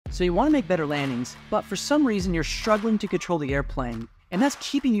So you want to make better landings, but for some reason you're struggling to control the airplane, and that's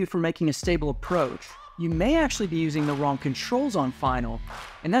keeping you from making a stable approach. You may actually be using the wrong controls on final,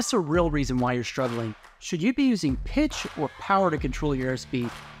 and that's the real reason why you're struggling. Should you be using pitch or power to control your airspeed?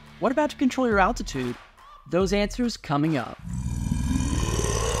 What about to control your altitude? Those answers coming up.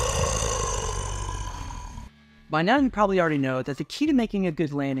 By now you probably already know that the key to making a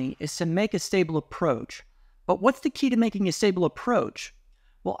good landing is to make a stable approach. But what's the key to making a stable approach?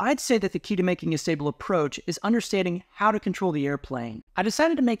 Well, I'd say that the key to making a stable approach is understanding how to control the airplane. I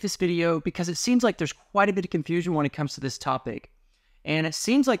decided to make this video because it seems like there's quite a bit of confusion when it comes to this topic. And it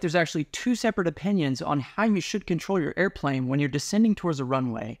seems like there's actually two separate opinions on how you should control your airplane when you're descending towards a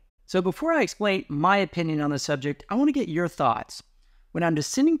runway. So before I explain my opinion on the subject, I want to get your thoughts. When I'm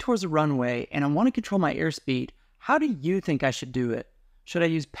descending towards a runway and I want to control my airspeed, how do you think I should do it? Should I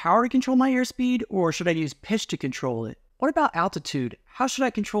use power to control my airspeed, or should I use pitch to control it? What about altitude? How should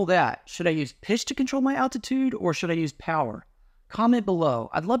I control that? Should I use pitch to control my altitude, or should I use power? Comment below.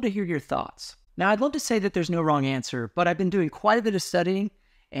 I'd love to hear your thoughts. Now, I'd love to say that there's no wrong answer, but I've been doing quite a bit of studying,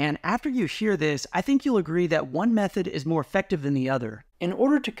 and after you hear this, I think you'll agree that one method is more effective than the other. In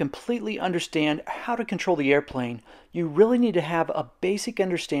order to completely understand how to control the airplane, you really need to have a basic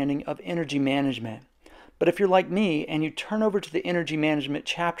understanding of energy management. But if you're like me and you turn over to the energy management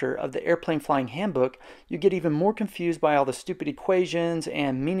chapter of the Airplane Flying Handbook, you get even more confused by all the stupid equations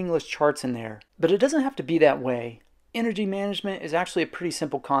and meaningless charts in there. But it doesn't have to be that way. Energy management is actually a pretty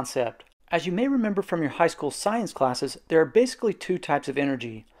simple concept. As you may remember from your high school science classes, there are basically two types of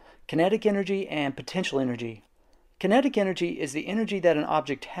energy: kinetic energy and potential energy. Kinetic energy is the energy that an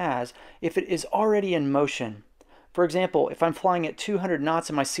object has if it is already in motion. For example, if I'm flying at 200 knots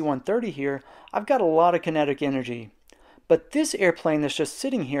in my C-130 here, I've got a lot of kinetic energy. But this airplane that's just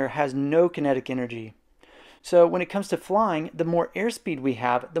sitting here has no kinetic energy. So when it comes to flying, the more airspeed we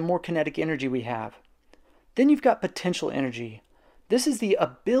have, the more kinetic energy we have. Then you've got potential energy. This is the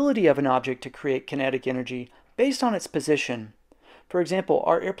ability of an object to create kinetic energy based on its position. For example,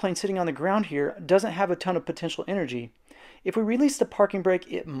 our airplane sitting on the ground here doesn't have a ton of potential energy. If we release the parking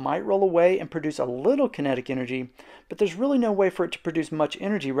brake, it might roll away and produce a little kinetic energy, but there's really no way for it to produce much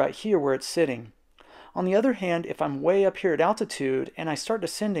energy right here where it's sitting. On the other hand, if I'm way up here at altitude and I start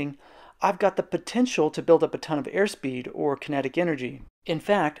descending, I've got the potential to build up a ton of airspeed or kinetic energy. In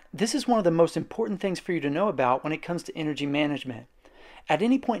fact, this is one of the most important things for you to know about when it comes to energy management. At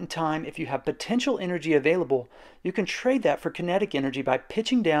any point in time, if you have potential energy available, you can trade that for kinetic energy by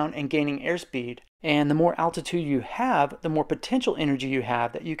pitching down and gaining airspeed. And the more altitude you have, the more potential energy you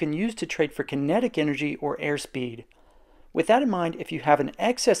have that you can use to trade for kinetic energy or airspeed. With that in mind, if you have an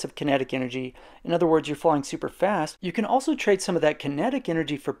excess of kinetic energy, in other words, you're flying super fast, you can also trade some of that kinetic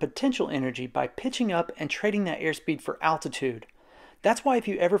energy for potential energy by pitching up and trading that airspeed for altitude. That's why if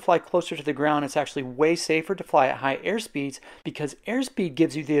you ever fly closer to the ground, it's actually way safer to fly at high airspeeds, because airspeed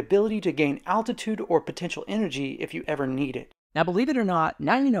gives you the ability to gain altitude or potential energy if you ever need it. Now, believe it or not,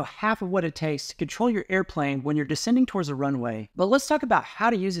 now you know half of what it takes to control your airplane when you're descending towards a runway. But let's talk about how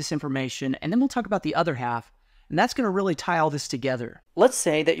to use this information, and then we'll talk about the other half, and that's going to really tie all this together. Let's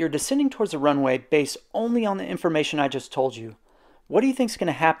say that you're descending towards a runway based only on the information I just told you. What do you think is going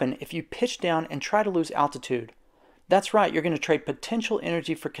to happen if you pitch down and try to lose altitude? That's right, you're going to trade potential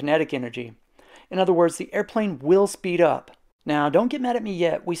energy for kinetic energy. In other words, the airplane will speed up. Now, don't get mad at me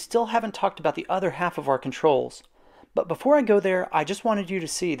yet, we still haven't talked about the other half of our controls. But before I go there, I just wanted you to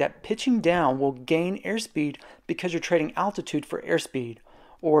see that pitching down will gain airspeed because you're trading altitude for airspeed,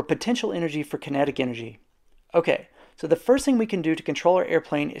 or potential energy for kinetic energy. Okay, so the first thing we can do to control our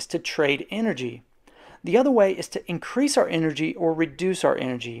airplane is to trade energy. The other way is to increase our energy or reduce our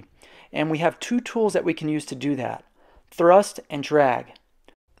energy. And we have two tools that we can use to do that: thrust and drag.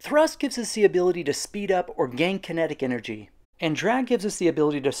 Thrust gives us the ability to speed up or gain kinetic energy, and drag gives us the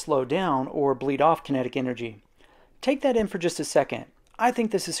ability to slow down or bleed off kinetic energy. Take that in for just a second. I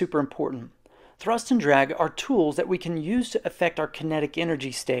think this is super important. Thrust and drag are tools that we can use to affect our kinetic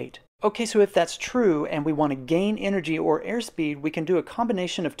energy state. Okay, so if that's true and we want to gain energy or airspeed, we can do a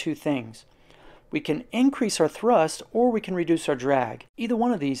combination of two things. We can increase our thrust or we can reduce our drag. Either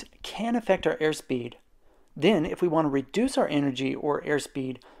one of these can affect our airspeed. Then, if we want to reduce our energy or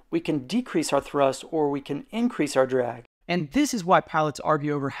airspeed, we can decrease our thrust or we can increase our drag. And this is why pilots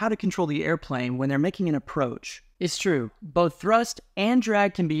argue over how to control the airplane when they're making an approach. It's true, both thrust and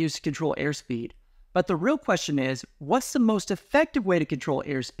drag can be used to control airspeed. But the real question is, what's the most effective way to control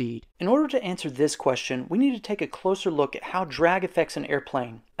airspeed? In order to answer this question, we need to take a closer look at how drag affects an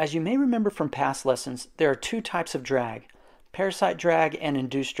airplane. As you may remember from past lessons, there are two types of drag: parasite drag and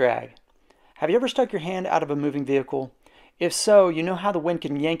induced drag. Have you ever stuck your hand out of a moving vehicle? If so, you know how the wind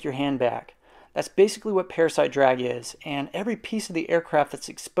can yank your hand back. That's basically what parasite drag is, and every piece of the aircraft that's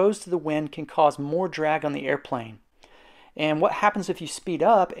exposed to the wind can cause more drag on the airplane. And what happens if you speed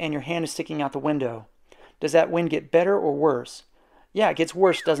up and your hand is sticking out the window? Does that wind get better or worse? Yeah, it gets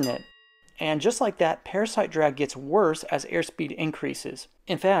worse, doesn't it? And just like that, parasite drag gets worse as airspeed increases.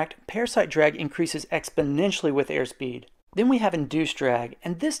 In fact, parasite drag increases exponentially with airspeed. Then we have induced drag,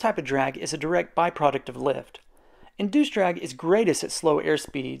 and this type of drag is a direct byproduct of lift. Induced drag is greatest at slow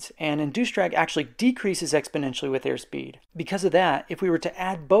airspeeds, and induced drag actually decreases exponentially with airspeed. Because of that, if we were to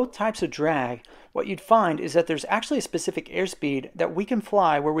add both types of drag, what you'd find is that there's actually a specific airspeed that we can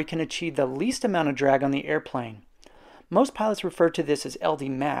fly where we can achieve the least amount of drag on the airplane. Most pilots refer to this as LD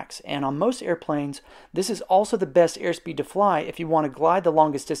max, and on most airplanes, this is also the best airspeed to fly if you want to glide the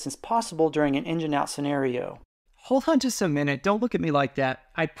longest distance possible during an engine out scenario. Hold on just a minute, don't look at me like that.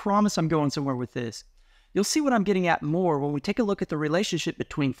 I promise I'm going somewhere with this. You'll see what I'm getting at more when we take a look at the relationship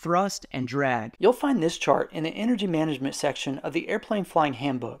between thrust and drag. You'll find this chart in the energy management section of the Airplane Flying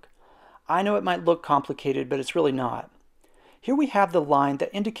Handbook. I know it might look complicated, but it's really not. Here we have the line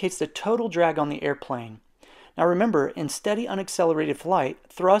that indicates the total drag on the airplane. Now remember, in steady unaccelerated flight,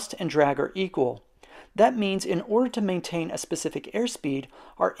 thrust and drag are equal. That means in order to maintain a specific airspeed,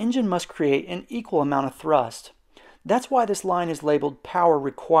 our engine must create an equal amount of thrust. That's why this line is labeled power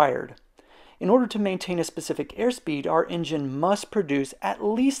required. In order to maintain a specific airspeed, our engine must produce at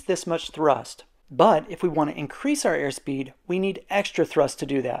least this much thrust. But if we want to increase our airspeed, we need extra thrust to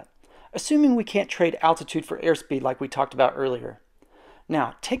do that, assuming we can't trade altitude for airspeed like we talked about earlier.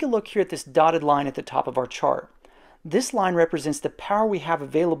 Now, take a look here at this dotted line at the top of our chart. This line represents the power we have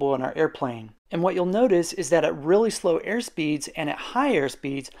available in our airplane. And what you'll notice is that at really slow airspeeds and at high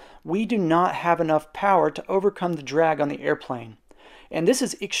airspeeds, we do not have enough power to overcome the drag on the airplane. And this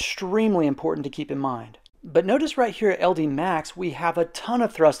is extremely important to keep in mind. But notice right here at LD max, we have a ton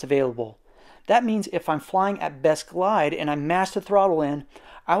of thrust available. That means if I'm flying at best glide and I mash the throttle in,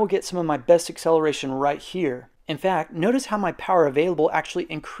 I will get some of my best acceleration right here. In fact, notice how my power available actually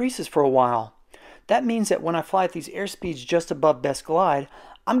increases for a while. That means that when I fly at these airspeeds just above best glide,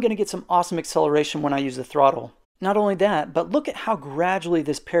 I'm going to get some awesome acceleration when I use the throttle. Not only that, but look at how gradually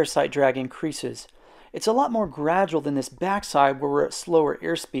this parasite drag increases. It's a lot more gradual than this backside where we're at slower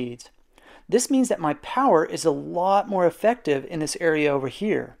airspeeds. This means that my power is a lot more effective in this area over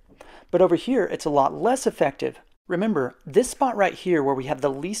here. But over here, it's a lot less effective. Remember, this spot right here where we have the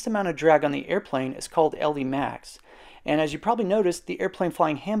least amount of drag on the airplane is called LD max. And as you probably noticed, the Airplane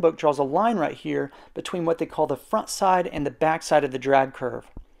Flying Handbook draws a line right here between what they call the front side and the back side of the drag curve.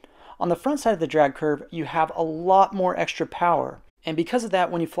 On the front side of the drag curve, you have a lot more extra power. And because of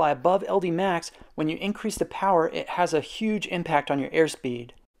that, when you fly above LD max, when you increase the power, it has a huge impact on your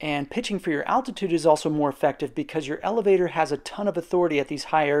airspeed. And pitching for your altitude is also more effective because your elevator has a ton of authority at these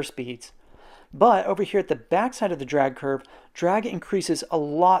high airspeeds. But over here at the back side of the drag curve, drag increases a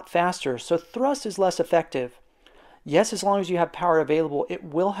lot faster, so thrust is less effective. Yes, as long as you have power available, it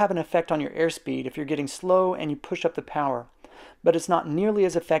will have an effect on your airspeed if you're getting slow and you push up the power. But it's not nearly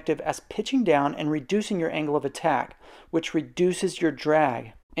as effective as pitching down and reducing your angle of attack, which reduces your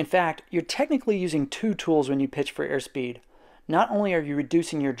drag. In fact, you're technically using two tools when you pitch for airspeed. Not only are you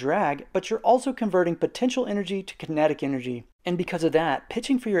reducing your drag, but you're also converting potential energy to kinetic energy. And because of that,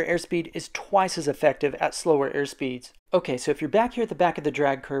 pitching for your airspeed is twice as effective at slower airspeeds. Okay, so if you're back here at the back of the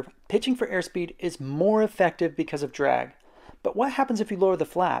drag curve, pitching for airspeed is more effective because of drag. But what happens if you lower the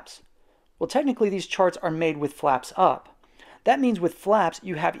flaps? Well, technically these charts are made with flaps up. That means with flaps,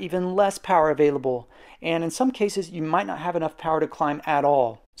 you have even less power available, and in some cases, you might not have enough power to climb at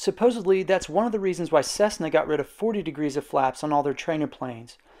all. Supposedly, that's one of the reasons why Cessna got rid of 40 degrees of flaps on all their trainer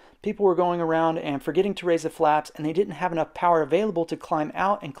planes. People were going around and forgetting to raise the flaps, and they didn't have enough power available to climb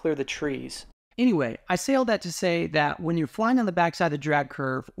out and clear the trees. Anyway, I say all that to say that when you're flying on the backside of the drag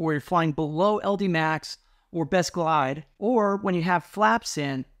curve, or you're flying below LD max, or best glide, or when you have flaps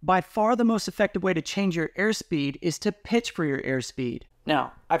in, by far the most effective way to change your airspeed is to pitch for your airspeed.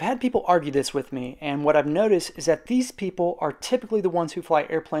 Now, I've had people argue this with me, and what I've noticed is that these people are typically the ones who fly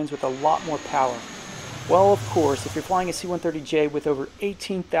airplanes with a lot more power. Well, of course, if you're flying a C-130J with over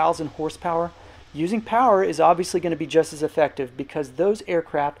 18,000 horsepower, using power is obviously going to be just as effective because those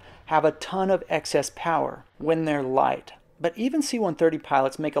aircraft have a ton of excess power when they're light. But even C-130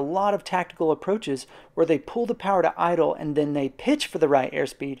 pilots make a lot of tactical approaches where they pull the power to idle and then they pitch for the right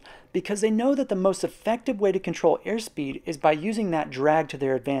airspeed because they know that the most effective way to control airspeed is by using that drag to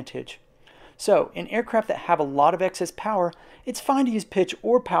their advantage. So, in aircraft that have a lot of excess power, it's fine to use pitch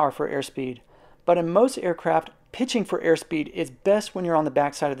or power for airspeed. But in most aircraft, pitching for airspeed is best when you're on the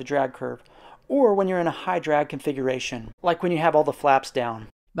backside of the drag curve, or when you're in a high drag configuration, like when you have all the flaps down.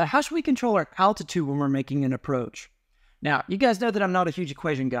 But how should we control our altitude when we're making an approach? Now, you guys know that I'm not a huge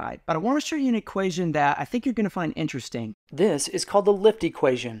equation guy, but I want to show you an equation that I think you're going to find interesting. This is called the lift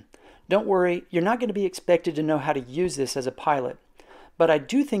equation. Don't worry, you're not going to be expected to know how to use this as a pilot. But I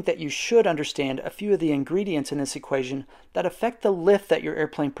do think that you should understand a few of the ingredients in this equation that affect the lift that your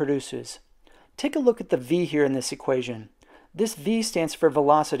airplane produces. Take a look at the V here in this equation. This V stands for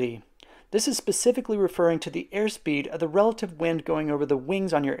velocity. This is specifically referring to the airspeed of the relative wind going over the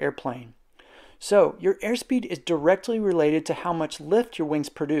wings on your airplane. So, your airspeed is directly related to how much lift your wings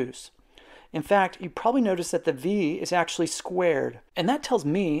produce. In fact, you probably noticed that the V is actually squared, and that tells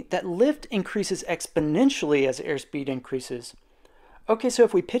me that lift increases exponentially as airspeed increases. Okay, so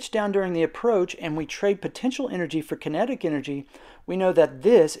if we pitch down during the approach and we trade potential energy for kinetic energy, we know that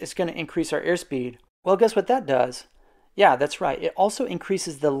this is going to increase our airspeed. Well, guess what that does? Yeah, that's right. It also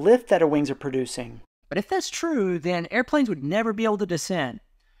increases the lift that our wings are producing. But if that's true, then airplanes would never be able to descend.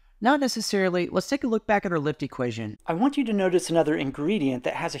 Not necessarily. Let's take a look back at our lift equation. I want you to notice another ingredient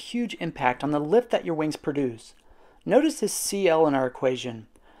that has a huge impact on the lift that your wings produce. Notice this CL in our equation.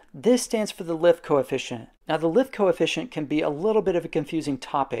 This stands for the lift coefficient. Now, the lift coefficient can be a little bit of a confusing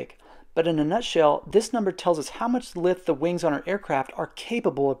topic, but in a nutshell, this number tells us how much lift the wings on our aircraft are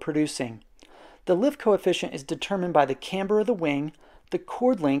capable of producing. The lift coefficient is determined by the camber of the wing, the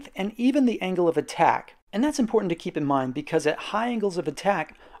chord length, and even the angle of attack. And that's important to keep in mind because at high angles of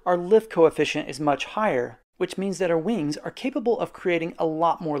attack, our lift coefficient is much higher, which means that our wings are capable of creating a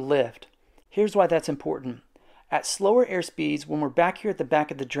lot more lift. Here's why that's important. At slower airspeeds, when we're back here at the back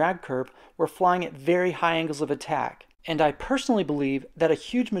of the drag curve, we're flying at very high angles of attack. And I personally believe that a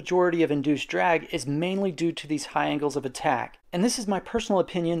huge majority of induced drag is mainly due to these high angles of attack. And this is my personal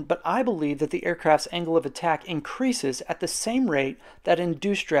opinion, but I believe that the aircraft's angle of attack increases at the same rate that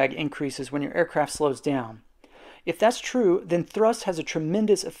induced drag increases when your aircraft slows down. If that's true, then thrust has a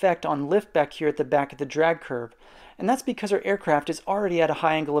tremendous effect on lift back here at the back of the drag curve. And that's because our aircraft is already at a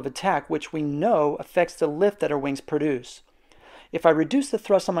high angle of attack, which we know affects the lift that our wings produce. If I reduce the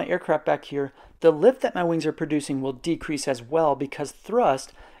thrust on my aircraft back here, the lift that my wings are producing will decrease as well because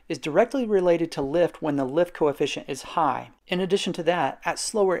thrust is directly related to lift when the lift coefficient is high. In addition to that, at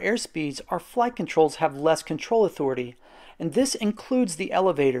slower airspeeds, our flight controls have less control authority, and this includes the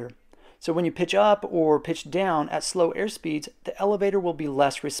elevator. So when you pitch up or pitch down at slow airspeeds, the elevator will be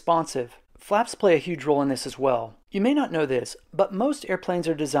less responsive. Flaps play a huge role in this as well. You may not know this, but most airplanes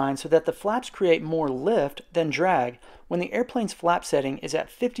are designed so that the flaps create more lift than drag when the airplane's flap setting is at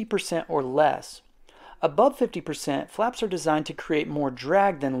 50% or less. Above 50%, flaps are designed to create more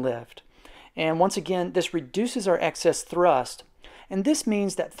drag than lift. And once again, this reduces our excess thrust. And this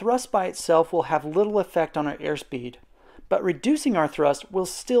means that thrust by itself will have little effect on our airspeed. But reducing our thrust will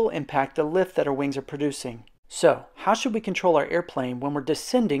still impact the lift that our wings are producing. So, how should we control our airplane when we're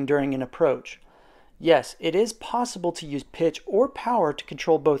descending during an approach? Yes, it is possible to use pitch or power to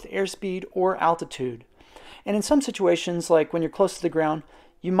control both airspeed or altitude. And in some situations, like when you're close to the ground,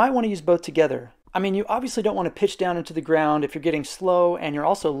 you might want to use both together. I mean, you obviously don't want to pitch down into the ground if you're getting slow and you're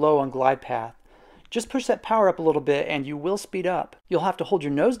also low on glide path. Just push that power up a little bit and you will speed up. You'll have to hold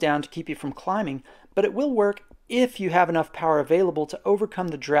your nose down to keep you from climbing, but it will work if you have enough power available to overcome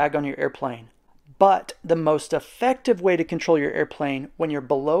the drag on your airplane. But the most effective way to control your airplane when you're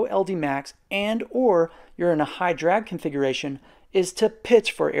below LD max and or you're in a high drag configuration is to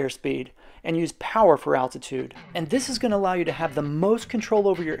pitch for airspeed and use power for altitude. And this is going to allow you to have the most control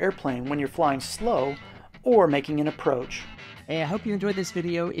over your airplane when you're flying slow or making an approach. Hey, I hope you enjoyed this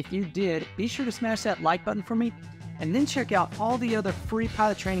video. If you did, be sure to smash that like button for me and then check out all the other free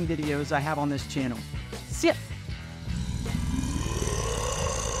pilot training videos I have on this channel. See ya!